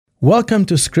Welcome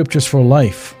to Scriptures for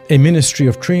Life, a ministry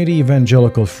of Trinity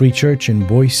Evangelical Free Church in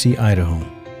Boise, Idaho.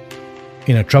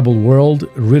 In a troubled world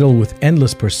riddled with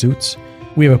endless pursuits,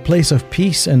 we have a place of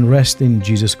peace and rest in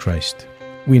Jesus Christ.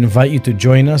 We invite you to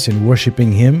join us in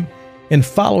worshiping Him and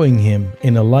following Him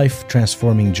in a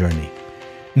life-transforming journey.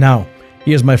 Now,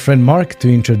 here's my friend Mark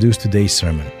to introduce today's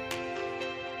sermon.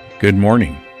 Good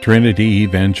morning. Trinity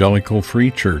Evangelical Free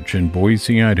Church in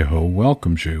Boise, Idaho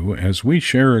welcomes you as we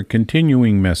share a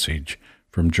continuing message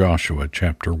from Joshua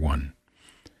chapter 1.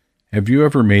 Have you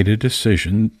ever made a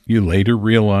decision you later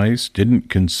realized didn't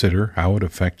consider how it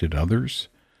affected others?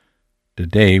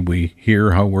 Today we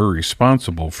hear how we're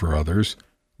responsible for others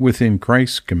within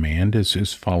Christ's command as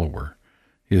His follower,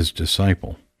 His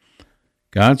disciple.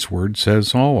 God's Word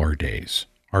says all our days,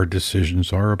 our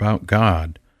decisions are about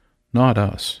God, not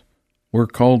us. We're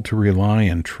called to rely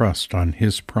and trust on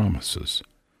His promises.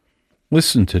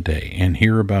 Listen today and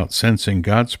hear about sensing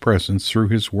God's presence through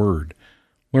His Word,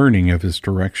 learning of His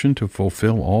direction to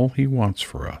fulfill all He wants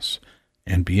for us,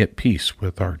 and be at peace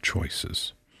with our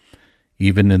choices.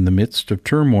 Even in the midst of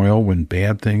turmoil when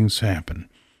bad things happen,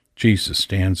 Jesus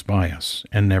stands by us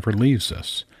and never leaves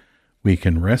us. We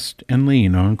can rest and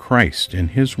lean on Christ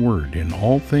and His Word in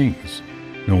all things,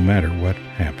 no matter what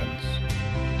happens.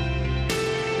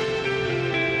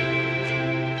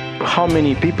 How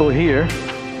many people here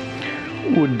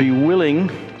would be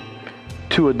willing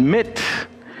to admit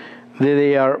that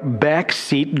they are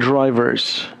backseat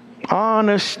drivers?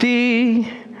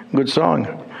 Honesty. Good song.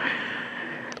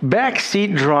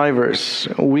 Backseat drivers.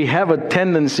 We have a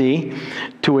tendency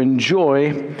to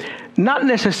enjoy not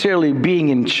necessarily being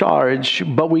in charge,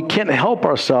 but we can't help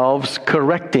ourselves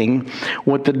correcting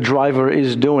what the driver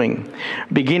is doing.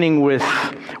 Beginning with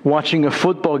watching a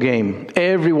football game,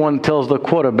 everyone tells the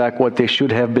quarterback what they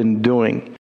should have been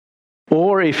doing.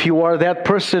 Or if you are that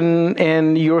person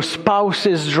and your spouse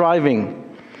is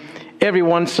driving, every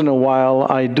once in a while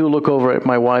I do look over at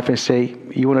my wife and say,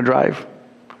 "You want to drive?"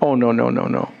 "Oh,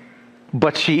 no.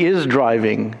 But she is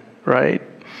driving, right?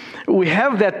 We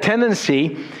have that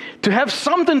tendency to have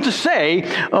something to say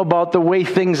about the way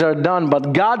things are done,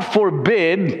 but God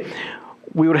forbid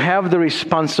we would have the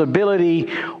responsibility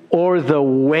or the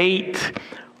weight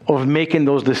of making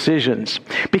those decisions.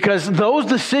 Because those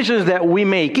decisions that we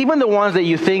make, even the ones that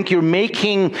you think you're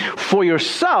making for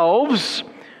yourselves,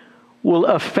 will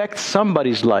affect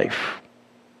somebody's life.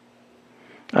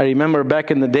 I remember back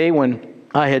in the day when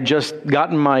I had just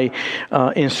gotten my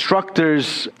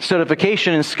instructor's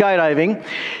certification in skydiving,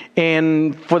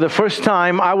 and for the first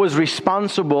time I was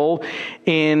responsible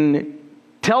in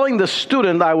telling the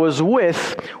student I was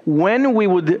with when we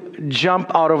would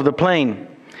jump out of the plane.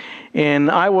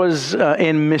 And I was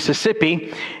in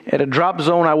Mississippi at a drop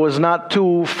zone I was not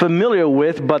too familiar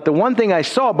with, but the one thing I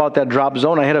saw about that drop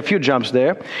zone, I had a few jumps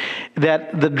there,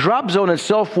 that the drop zone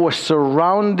itself was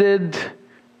surrounded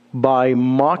by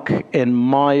muck and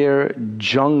mire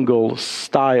jungle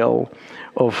style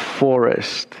of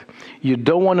forest. You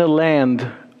don't want to land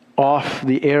off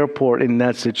the airport in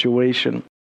that situation.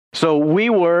 So we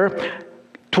were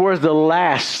towards the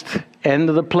last end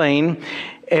of the plane.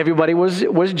 Everybody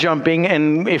was jumping,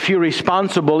 and if you're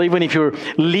responsible, even if you're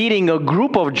leading a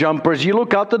group of jumpers, you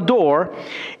look out the door,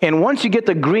 and once you get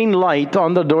the green light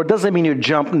on the door, doesn't mean you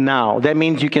jump now. That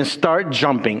means you can start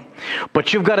jumping.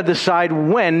 But you've got to decide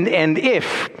when and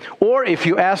if, or if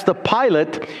you ask the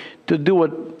pilot to do a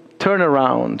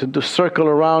turnaround, to circle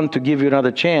around to give you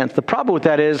another chance. The problem with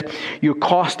that is you're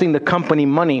costing the company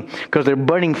money because they're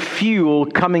burning fuel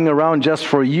coming around just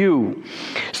for you.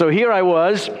 So here I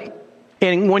was.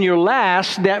 And when you're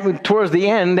last, that towards the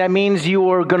end, that means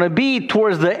you are going to be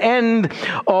towards the end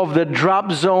of the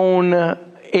drop zone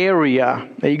area.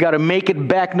 You got to make it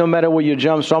back no matter where you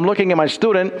jump. So I'm looking at my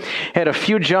student, had a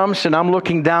few jumps, and I'm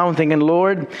looking down thinking,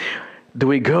 Lord, do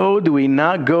we go? Do we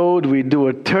not go? Do we do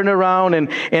a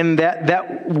turnaround? And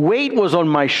that weight was on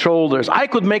my shoulders. I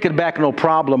could make it back no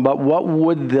problem, but what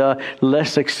would the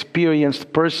less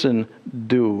experienced person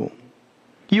do?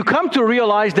 You come to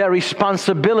realize that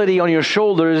responsibility on your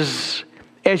shoulders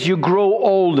as you grow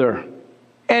older.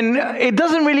 And it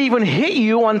doesn't really even hit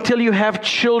you until you have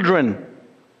children.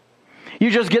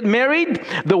 You just get married,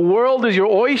 the world is your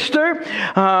oyster,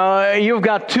 you've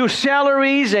got 2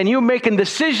 salaries, and you're making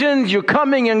decisions, you're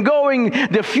coming and going,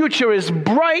 the future is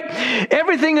bright,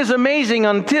 everything is amazing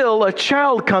until a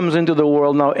child comes into the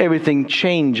world. Now everything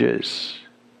changes.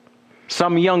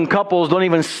 Some young couples don't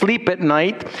even sleep at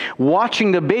night,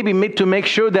 watching the baby to make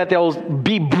sure that they'll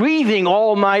be breathing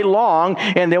all night long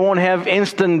and they won't have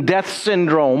instant death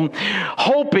syndrome,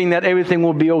 hoping that everything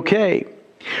will be okay.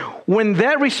 When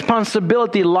that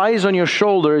responsibility lies on your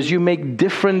shoulders, you make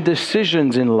different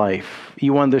decisions in life.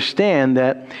 You understand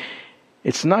that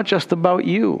it's not just about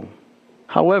you.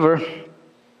 However,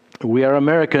 we are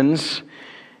Americans,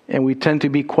 and we tend to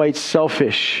be quite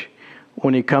selfish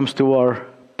when it comes to our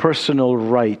personal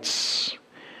rights.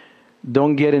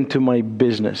 Don't get into my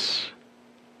business.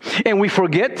 And we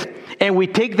forget, and we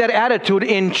take that attitude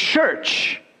in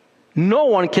church. No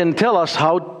one can tell us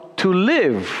how to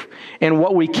live and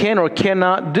what we can or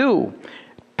cannot do.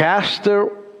 Pastor,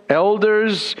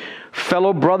 elders,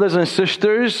 fellow brothers and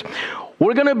sisters,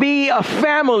 we're going to be a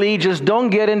family, just don't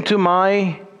get into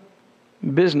my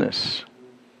business.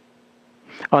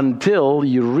 Until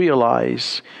you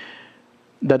realize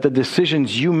that the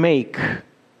decisions you make,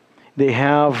 they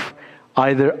have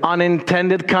either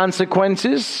unintended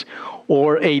consequences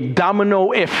or a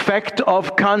domino effect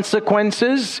of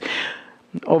consequences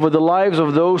over the lives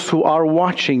of those who are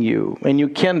watching you. And you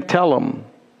can't tell them,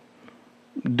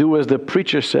 do as the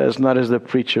preacher says, not as the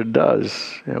preacher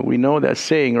does. We know that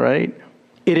saying, right?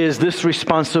 It is this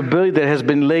responsibility that has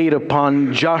been laid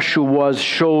upon Joshua's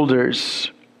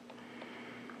shoulders.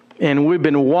 And we've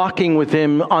been walking with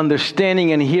him,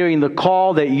 understanding and hearing the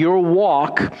call that your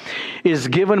walk is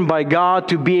given by God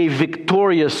to be a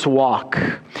victorious walk,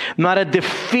 not a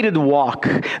defeated walk,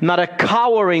 not a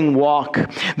cowering walk.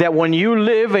 That when you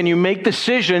live and you make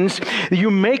decisions,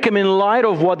 you make them in light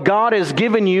of what God has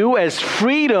given you as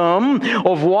freedom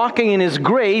of walking in His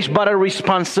grace, but a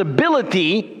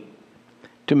responsibility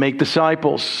to make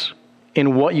disciples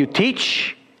in what you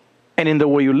teach and in the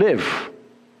way you live.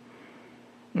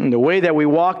 And the way that we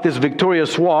walk this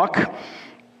victorious walk,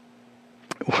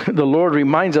 the Lord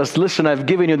reminds us, listen, I've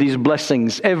given you these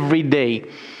blessings every day.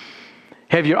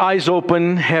 Have your eyes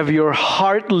open, have your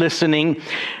heart listening.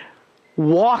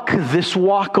 Walk this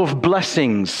walk of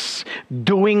blessings,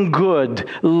 doing good,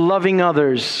 loving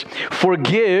others.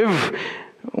 Forgive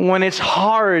when it's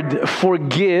hard,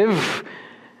 forgive.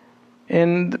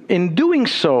 And in doing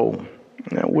so,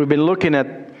 we've been looking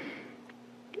at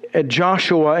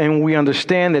Joshua, and we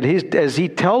understand that as he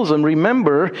tells them,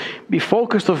 remember, be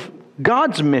focused of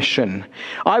God's mission.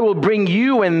 I will bring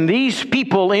you and these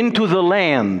people into the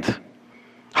land.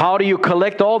 How do you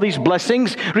collect all these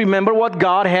blessings? Remember what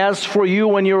God has for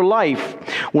you in your life.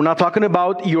 We're not talking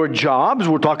about your jobs.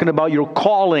 We're talking about your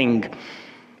calling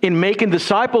in making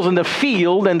disciples in the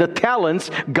field and the talents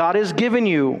God has given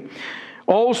you.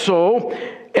 Also,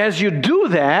 as you do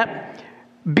that,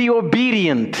 be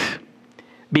obedient.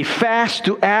 Be fast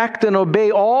to act and obey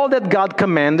all that God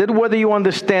commanded, whether you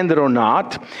understand it or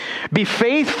not. Be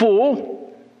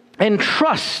faithful and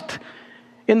trust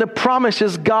in the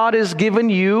promises God has given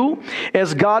you.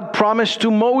 As God promised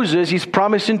to Moses, He's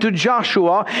promising to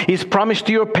Joshua, He's promised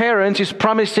to your parents, He's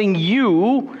promising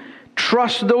you.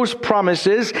 Trust those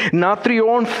promises, not through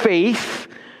your own faith,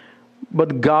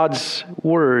 but God's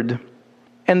Word.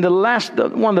 And the last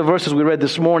one of the verses we read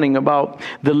this morning about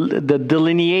the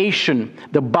delineation,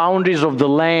 the boundaries of the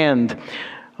land,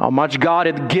 how much God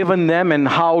had given them and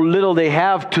how little they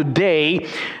have today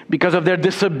because of their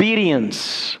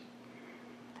disobedience.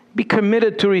 Be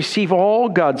committed to receive all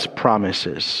God's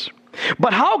promises.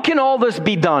 But how can all this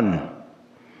be done?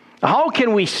 How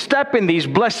can we step in these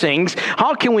blessings?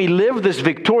 How can we live this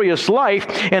victorious life?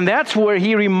 And that's where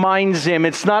he reminds him,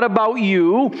 it's not about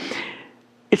you.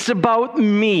 It's about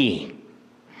me.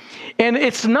 And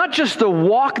it's not just the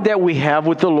walk that we have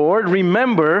with the Lord.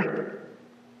 Remember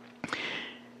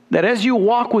that as you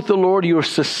walk with the Lord, you're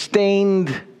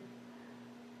sustained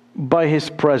by His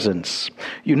presence.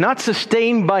 You're not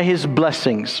sustained by His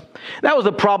blessings. That was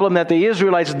the problem that the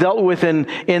Israelites dealt with in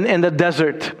the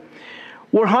desert.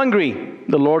 We're hungry.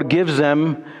 The Lord gives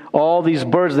them all these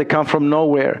birds that come from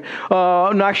nowhere.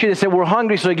 No, actually, they said, we're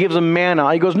hungry, so He gives them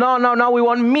manna. He goes, no, we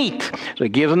want meat. So He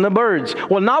gives them the birds.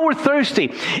 Well, now we're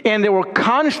thirsty. And they were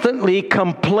constantly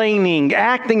complaining,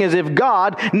 acting as if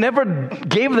God never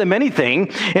gave them anything,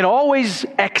 and always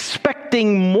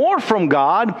expecting more from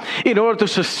God in order to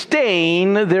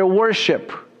sustain their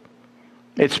worship.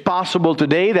 It's possible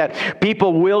today that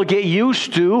people will get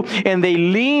used to and they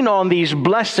lean on these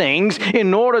blessings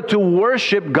in order to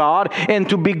worship God and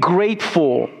to be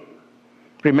grateful.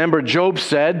 Remember, Job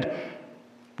said,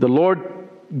 the Lord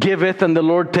giveth and the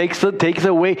Lord takes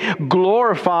away.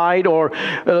 Glorified, or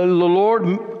the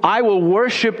Lord, I will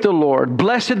worship the Lord.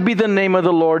 Blessed be the name of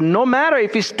the Lord, no matter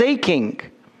if He's taking.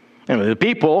 And the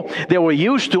people, they were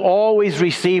used to always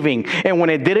receiving. And when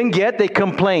they didn't get, they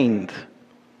complained.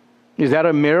 Is that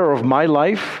a mirror of my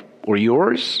life or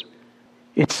yours?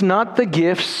 It's not the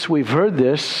gifts, we've heard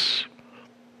this.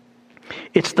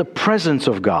 It's the presence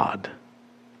of God.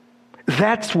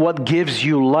 That's what gives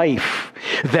you life.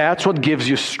 That's what gives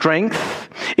you strength.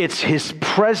 It's His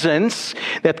presence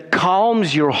that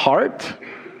calms your heart.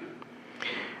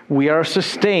 We are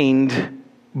sustained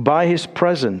by His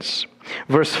presence.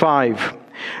 Verse 5,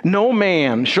 no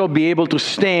man shall be able to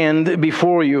stand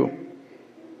before you.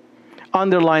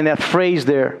 Underline that phrase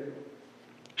there.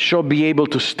 Shall be able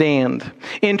to stand.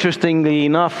 Interestingly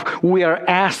enough, we are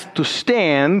asked to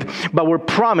stand, but we're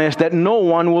promised that no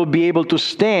one will be able to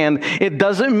stand. It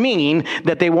doesn't mean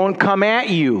that they won't come at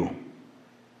you.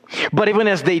 But even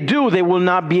as they do, they will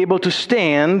not be able to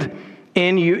stand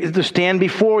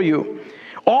before you.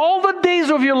 All the days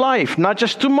of your life, not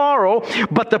just tomorrow,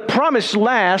 but the promise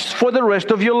lasts for the rest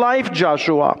of your life,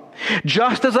 Joshua.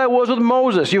 Just as I was with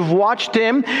Moses. You've watched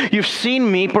him. You've seen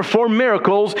me perform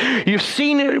miracles. You've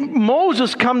seen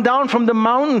Moses come down from the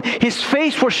mountain. His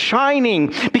face was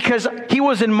shining because he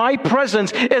was in my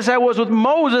presence. As I was with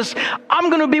Moses,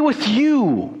 I'm going to be with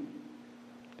you.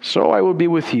 So I will be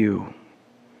with you.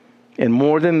 And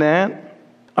more than that,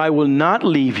 I will not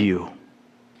leave you.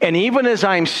 And even as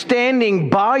I'm standing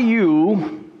by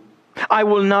you, I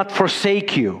will not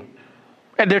forsake you.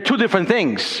 And they're two different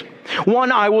things.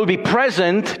 One, I will be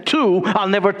present. Two, I'll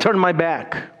never turn my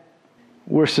back.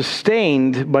 We're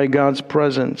sustained by God's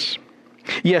presence.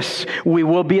 Yes, we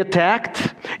will be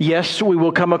attacked. Yes, we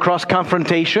will come across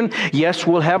confrontation. Yes,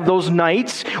 we'll have those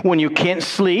nights when you can't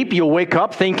sleep. You'll wake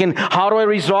up thinking, how do I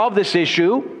resolve this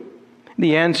issue?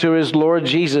 The answer is, Lord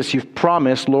Jesus, you've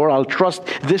promised, Lord, I'll trust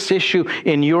this issue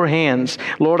in your hands.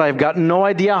 Lord, I've got no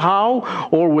idea how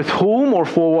or with whom or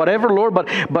for whatever, Lord,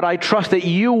 but I trust that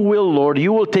you will, Lord.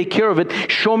 You will take care of it.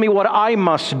 Show me what I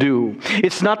must do.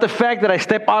 It's not the fact that I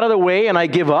step out of the way and I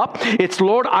give up. It's,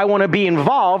 Lord, I want to be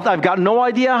involved. I've got no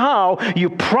idea how. You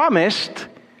promised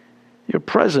your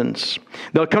presence.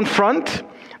 They'll confront.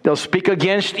 They'll speak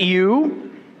against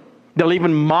you. They'll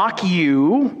even mock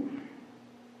you.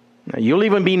 Now, you'll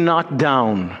even be knocked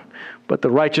down. But the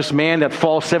righteous man that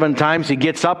falls 7 times, he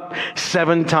gets up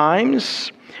 7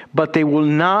 times. But they will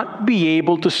not be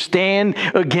able to stand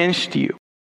against you.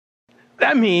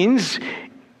 That means,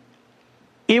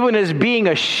 even as being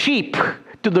a sheep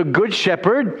to the good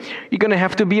shepherd, you're going to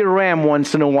have to be a ram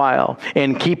once in a while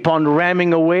and keep on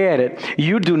ramming away at it.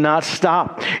 You do not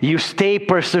stop. You stay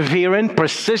perseverant,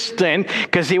 persistent,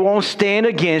 because he won't stand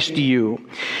against you.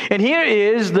 And here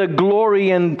is the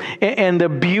glory and the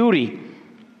beauty.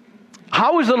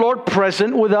 How is the Lord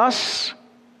present with us?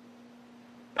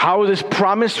 How is this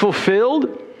promise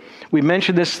fulfilled? We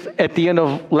mentioned this at the end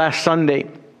of last Sunday.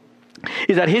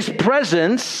 Is that His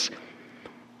presence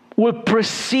will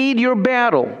precede your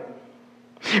battle.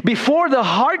 Before the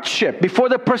hardship, before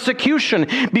the persecution,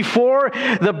 before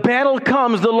the battle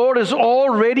comes, the Lord is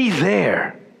already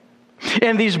there.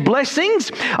 And these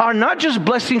blessings are not just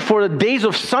blessings for the days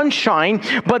of sunshine,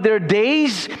 but they're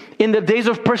days in the days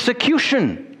of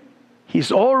persecution.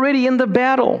 He's already in the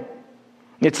battle.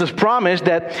 It's a promise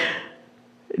that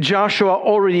Joshua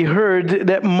already heard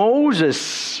that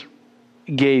Moses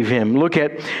gave him. Look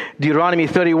at Deuteronomy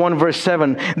 31 verse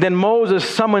 7. Then Moses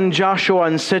summoned Joshua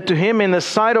and said to him in the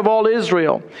sight of all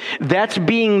Israel. That's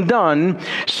being done.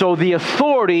 So the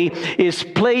authority is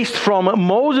placed from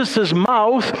Moses'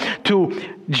 mouth to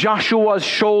Joshua's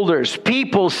shoulders.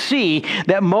 People see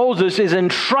that Moses is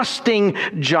entrusting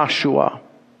Joshua.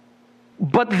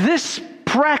 But this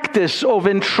practice of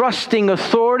entrusting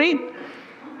authority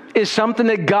is something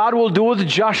that God will do with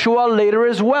Joshua later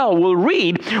as well. We'll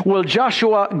read,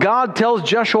 God tells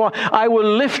Joshua, I will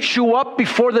lift you up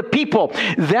before the people.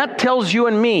 That tells you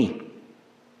and me,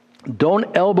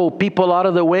 don't elbow people out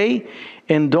of the way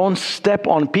and don't step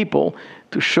on people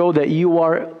to show that you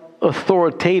are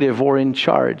authoritative or in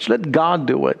charge. Let God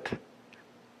do it.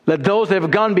 Let those that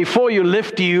have gone before you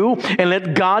lift you, and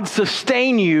let God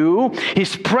sustain you.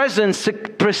 His presence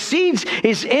precedes,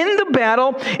 is in the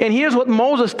battle. And here's what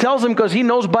Moses tells him, because he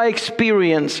knows by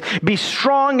experience. Be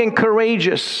strong and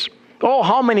courageous. Oh,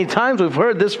 how many times we've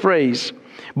heard this phrase,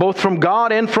 both from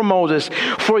God and from Moses.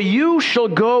 For you shall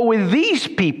go with these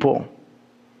people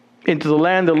into the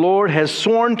land the Lord has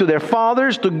sworn to their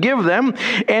fathers to give them,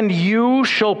 and you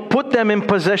shall put them in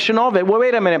possession of it. Well,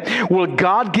 wait a minute. Will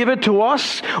God give it to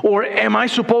us, or am I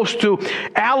supposed to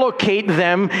allocate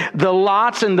them the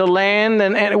lots and the land?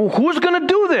 And who's going to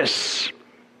do this?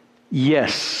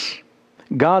 Yes.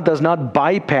 God does not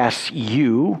bypass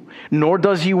you, nor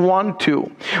does He want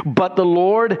to. But the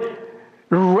Lord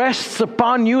rests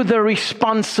upon you the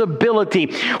responsibility.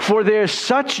 For there's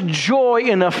such joy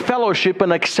in a fellowship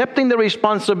and accepting the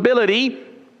responsibility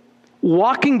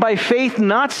walking by faith,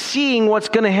 not seeing what's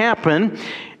going to happen,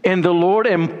 and the Lord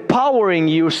empowering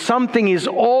you. Something is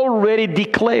already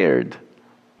declared.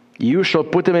 You shall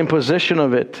put them in possession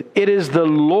of it. It is the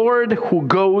Lord who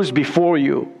goes before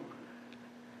you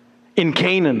in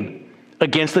Canaan,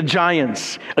 against the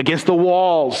giants, against the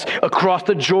walls, across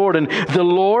the Jordan. The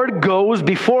Lord goes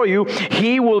before you.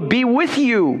 He will be with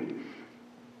you,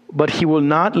 but He will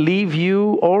not leave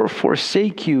you or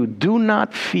forsake you. Do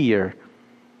not fear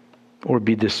or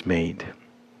be dismayed.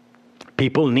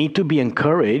 People need to be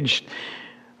encouraged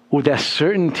with that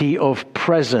certainty of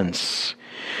presence.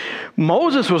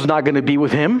 Moses was not going to be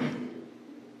with him,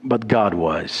 but God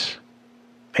was.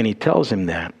 And He tells him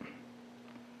that.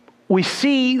 We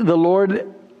see the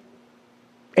Lord,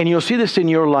 and you'll see this in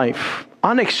your life,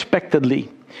 unexpectedly.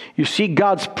 You see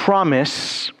God's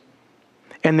promise,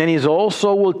 and then He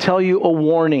also will tell you a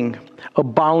warning, a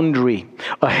boundary,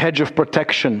 a hedge of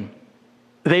protection.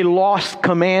 They lost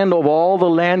command of all the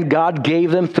land God gave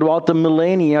them throughout the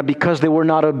millennia because they were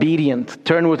not obedient.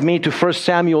 Turn with me to 1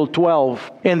 Samuel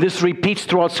 12. And this repeats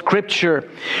throughout Scripture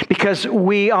because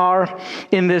we are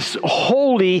in this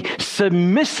holy,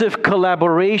 submissive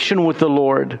collaboration with the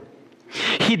Lord.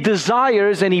 He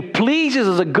desires and He pleases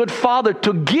as a good Father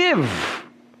to give.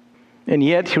 And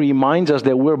yet He reminds us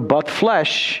that we're but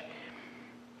flesh.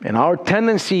 And our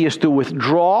tendency is to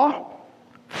withdraw,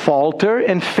 falter,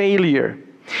 and failure.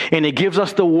 And He gives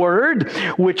us the Word,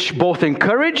 which both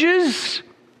encourages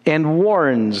and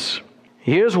warns.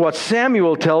 Here's what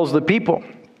Samuel tells the people.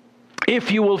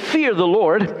 If you will fear the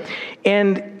Lord,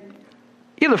 and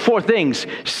here are the four things: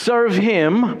 serve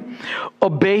Him,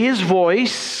 obey His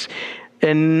voice,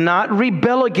 and not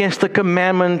rebel against the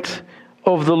commandment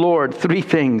of the Lord. Three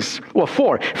things. Well,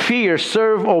 four. Fear,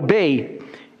 serve, obey,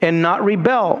 and not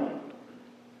rebel.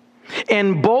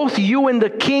 And both you and the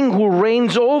king who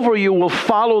reigns over you will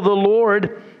follow the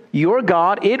Lord your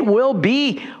God. It will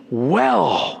be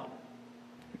well.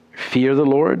 Fear the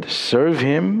Lord, serve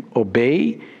Him,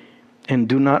 obey, and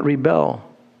do not rebel.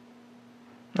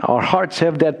 Our hearts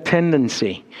have that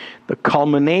tendency. The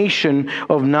culmination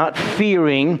of not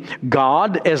fearing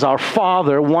God as our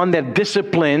Father, one that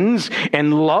disciplines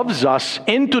and loves us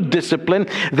into discipline,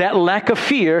 that lack of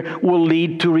fear will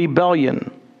lead to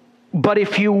rebellion. But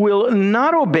if you will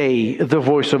not obey the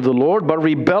voice of the Lord, but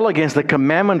rebel against the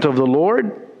commandment of the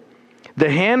Lord, the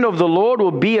hand of the Lord will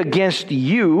be against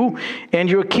you and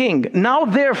your king. Now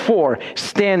therefore,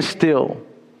 stand still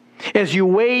as you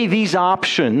weigh these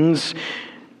options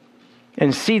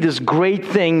and see this great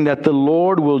thing that the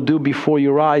Lord will do before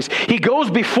your eyes. He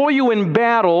goes before you in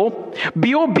battle.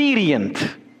 Be obedient.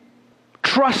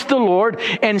 Trust the Lord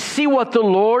and see what the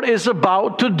Lord is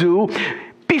about to do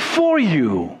before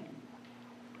you.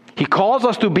 He calls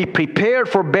us to be prepared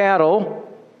for battle,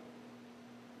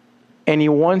 and He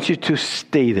wants you to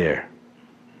stay there.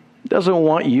 He doesn't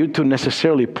want you to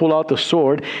necessarily pull out the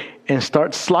sword and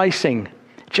start slicing.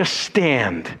 Just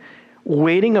stand,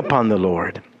 waiting upon the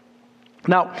Lord.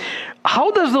 Now, how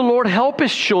does the Lord help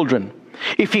His children?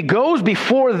 If He goes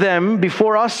before them,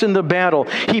 before us in the battle,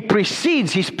 He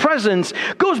precedes, His presence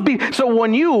goes so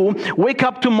when you wake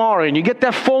up tomorrow and you get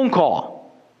that phone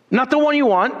call, not the one you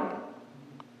want,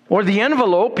 or the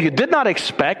envelope you did not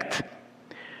expect,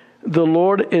 the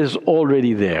Lord is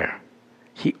already there.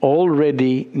 He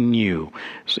already knew.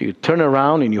 So you turn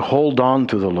around and you hold on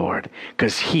to the Lord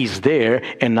because He's there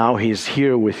and now He's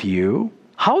here with you.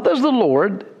 How does the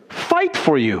Lord fight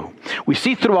for you? We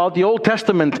see throughout the Old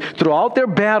Testament, throughout their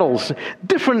battles,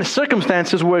 different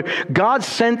circumstances where God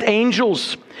sent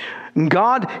angels.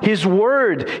 God, His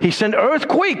Word, He sent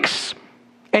earthquakes.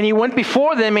 And He went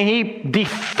before them and He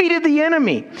defeated the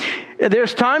enemy.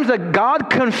 There's times that God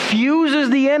confuses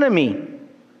the enemy.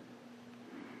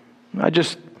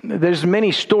 There's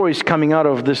many stories coming out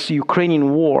of this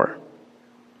Ukrainian war.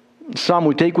 Some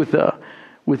we take with a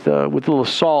little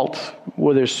salt,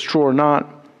 whether it's true or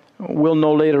not. We'll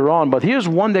know later on. But here's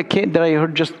one that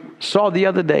I saw the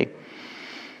other day.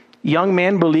 Young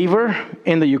man, believer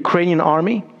in the Ukrainian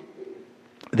army.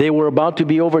 They were about to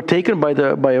be overtaken by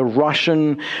a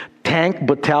Russian tank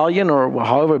battalion, or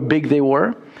however big they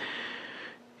were.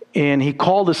 And he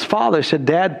called his father, said,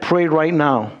 "Dad, pray right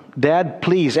now. Dad,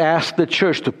 please ask the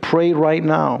church to pray right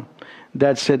now."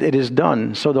 Dad said, "It is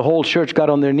done." So the whole church got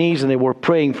on their knees and they were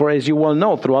praying for, as you well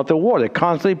know, throughout the war. They're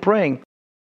constantly praying.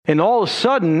 And all of a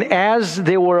sudden, as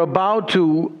they were about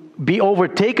to be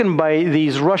overtaken by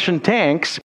these Russian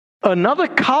tanks, another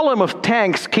column of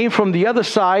tanks came from the other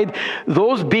side,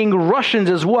 those being Russians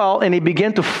as well, and he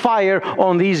began to fire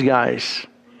on these guys.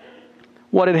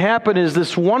 What had happened is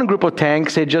this one group of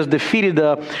tanks had just defeated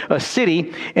a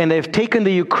city, and they've taken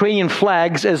the Ukrainian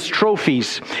flags as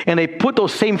trophies. And they put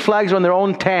those same flags on their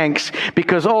own tanks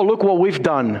because, oh, look what we've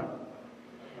done.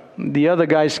 The other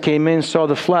guys came in, saw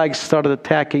the flags, started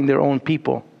attacking their own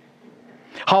people.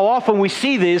 How often we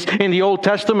see this in the Old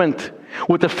Testament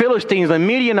with the Philistines, the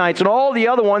Midianites, and all the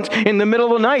other ones in the middle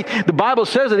of the night. The Bible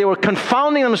says that they were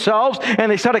confounding themselves and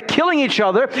they started killing each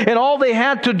other, and all they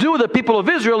had to do, the people of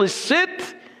Israel, is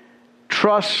sit,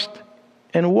 trust,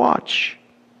 and watch.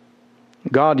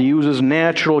 God uses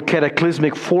natural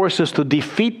cataclysmic forces to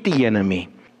defeat the enemy.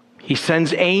 He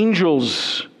sends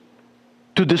angels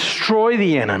to destroy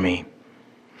the enemy.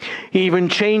 He even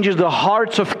changes the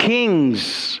hearts of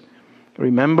kings.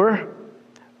 Remember,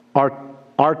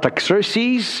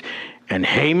 Artaxerxes and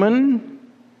Haman,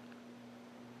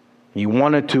 he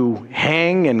wanted to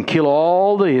hang and kill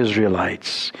all the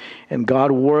Israelites. And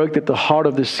God worked at the heart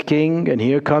of this king, and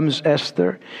here comes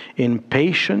Esther in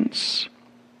patience.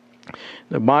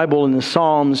 The Bible in the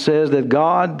Psalms says that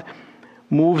God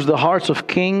moves the hearts of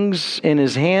kings in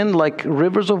His hand like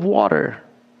rivers of water.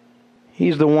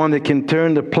 He's the one that can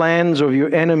turn the plans of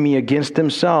your enemy against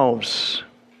themselves.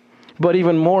 But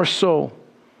even more so,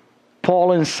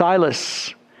 Paul and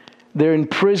Silas, they're in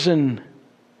prison,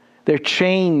 they're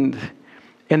chained,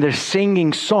 and they're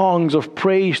singing songs of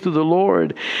praise to the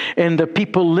Lord. And the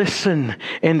people listen,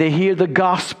 and they hear the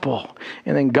gospel.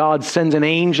 And then God sends an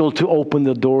angel to open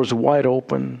the doors wide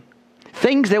open.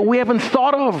 Things that we haven't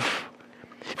thought of,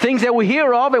 things that we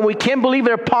hear of and we can't believe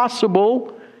they're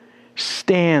possible.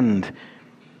 Stand.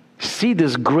 See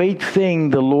this great thing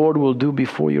the Lord will do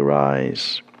before your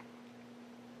eyes.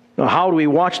 Now, how do we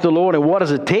watch the Lord, and what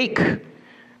does it take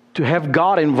to have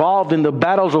God involved in the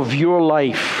battles of your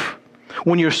life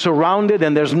when you're surrounded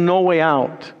and there's no way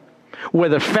out,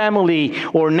 whether family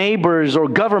or neighbors or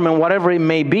government, whatever it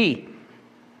may be?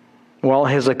 Well,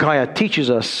 Hezekiah teaches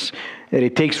us that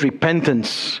it takes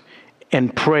repentance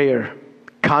and prayer,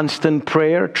 constant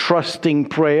prayer, trusting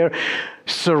prayer,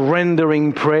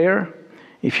 surrendering prayer.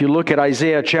 If you look at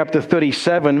Isaiah chapter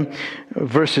 37,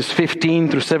 verses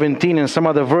 15 through 17, and some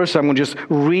other verse I'm going to just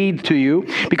read to you,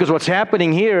 because what's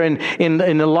happening here in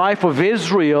the life of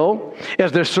Israel,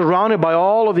 as they're surrounded by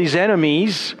all of these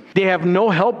enemies, they have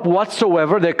no help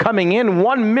whatsoever. They're coming in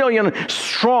 1 million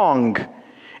strong,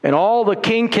 and all the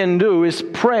king can do is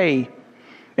pray.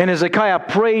 And Hezekiah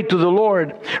prayed to the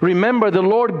Lord. Remember, the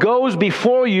Lord goes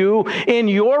before you in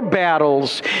your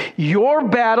battles. Your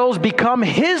battles become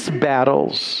His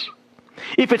battles.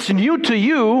 If it's new to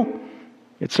you,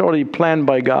 it's already planned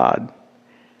by God.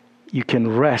 You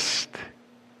can rest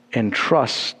and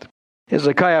trust.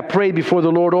 Hezekiah prayed before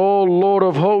the Lord, "O Lord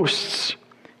of hosts,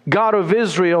 God of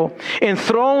Israel,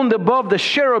 enthroned above the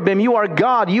cherubim, you are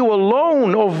God, you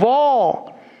alone of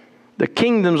all the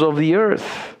kingdoms of the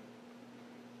earth.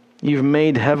 You've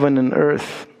made heaven and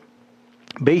earth."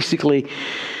 Basically,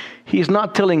 he's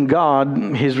not telling God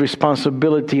his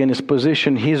responsibility and his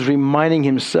position. He's reminding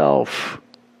himself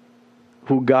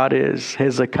who God is.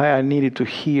 Hezekiah needed to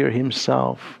hear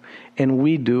himself. And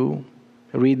we do.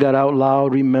 Read that out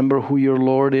loud. Remember who your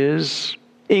Lord is.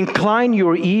 Incline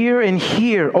your ear and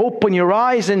hear. Open your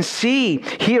eyes and see.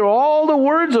 Hear all the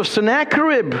words of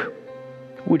Sennacherib,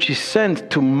 which he sent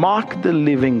to mock the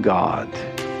living God.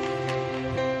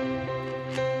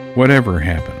 Whatever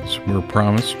happens, we're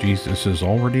promised Jesus is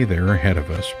already there ahead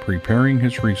of us, preparing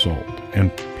His result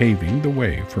and paving the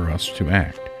way for us to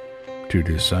act, to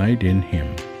decide in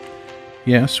Him.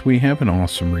 Yes, we have an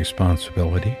awesome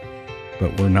responsibility,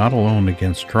 but we're not alone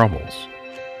against troubles.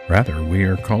 Rather, we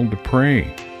are called to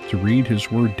pray, to read His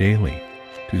Word daily,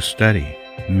 to study,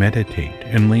 meditate,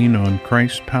 and lean on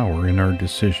Christ's power in our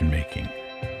decision-making.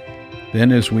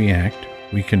 Then as we act,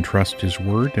 we can trust His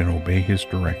Word and obey His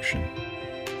direction.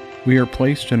 We are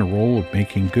placed in a role of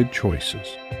making good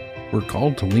choices. We're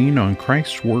called to lean on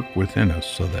Christ's work within us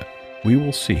so that we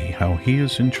will see how He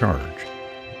is in charge,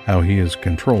 how He has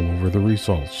control over the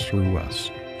results through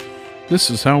us. This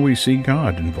is how we see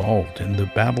God involved in the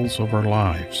battles of our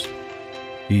lives.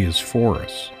 He is for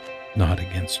us, not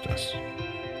against us.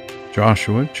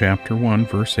 Joshua chapter 1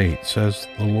 verse 8 says,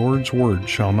 "The Lord's word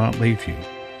shall not leave you,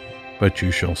 but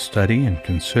you shall study and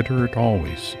consider it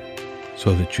always,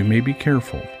 so that you may be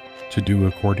careful to do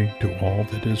according to all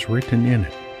that is written in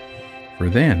it. For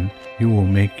then you will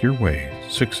make your way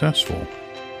successful."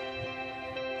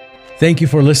 Thank you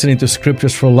for listening to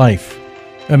Scriptures for Life,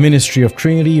 a ministry of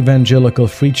Trinity Evangelical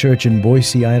Free Church in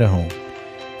Boise, Idaho.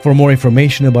 For more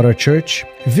information about our church,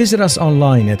 visit us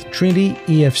online at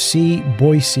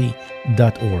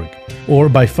trinityefcboise.org or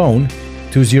by phone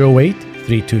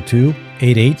 208-322-8255.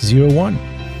 8801.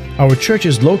 Our church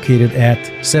is located at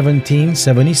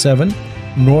 1777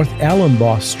 North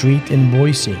Allenbaugh Street in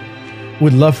Boise.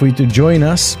 We'd love for you to join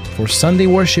us for Sunday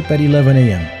worship at 11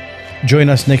 a.m. Join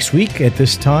us next week at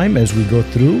this time as we go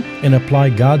through and apply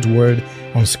God's Word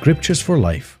on Scriptures for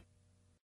Life.